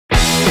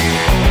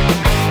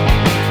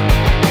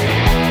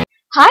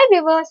Hi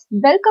viewers,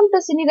 welcome to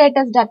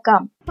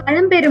cinewriters.com.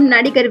 பழம்பெரும்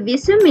நடிகர்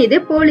விசு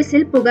மீது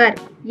போலீசில் புகார்.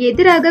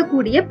 எதிராக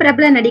கூடிய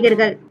பிரபல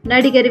நடிகர்கள்.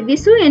 நடிகர்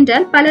விசு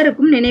என்றால்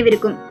பலருக்கும்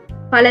நினைவிருக்கும்.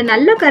 பல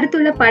நல்ல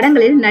கருத்துள்ள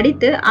படங்களில்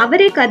நடித்து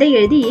அவரே கதை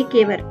எழுதி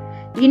இயக்கியவர்.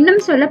 இன்னும்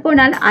சொல்ல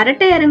போனால்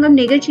அரட்டை அரங்கம்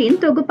நிகழ்ச்சியின்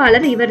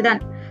தொகுப்பாளர்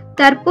இவர்தான்.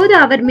 தற்போது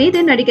அவர்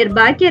மீது நடிகர்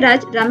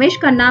பாக்யராஜ்,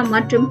 ரமேஷ் கண்ணா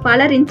மற்றும்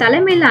பலரின்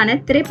தலைமையிலான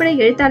திரைப்பட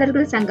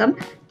எழுத்தாளர்கள் சங்கம்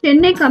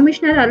சென்னை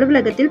கமிஷனர்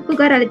அலுவலகத்தில்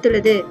புகார்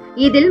அளித்துள்ளது.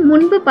 இதில்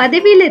முன்பு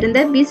பதவியில் இருந்த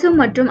விசு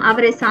மற்றும்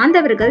அவரை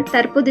சார்ந்தவர்கள்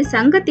தற்போது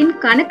சங்கத்தின்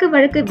கணக்கு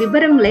வழக்கு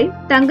விபரங்களை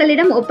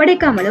தங்களிடம்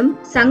ஒப்படைக்காமலும்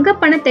சங்க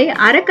பணத்தை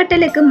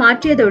அறக்கட்டளைக்கு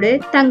மாற்றியதோடு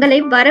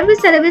தங்களை வரவு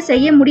செலவு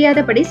செய்ய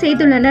முடியாதபடி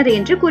செய்துள்ளனர்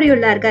என்று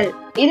கூறியுள்ளார்கள்.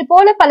 இது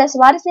போல பல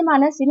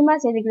சுவாரஸ்யமான சினிமா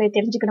செய்திகளை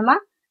தெரிஞ்சுக்கணுமா?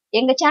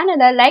 எங்க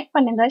சேனலை லைக்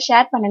பண்ணுங்க,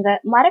 ஷேர் பண்ணுங்க,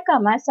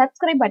 மறக்காம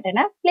சப்ஸ்கிரைப்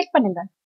பட்டனை கிளிக் பண்ணுங்க.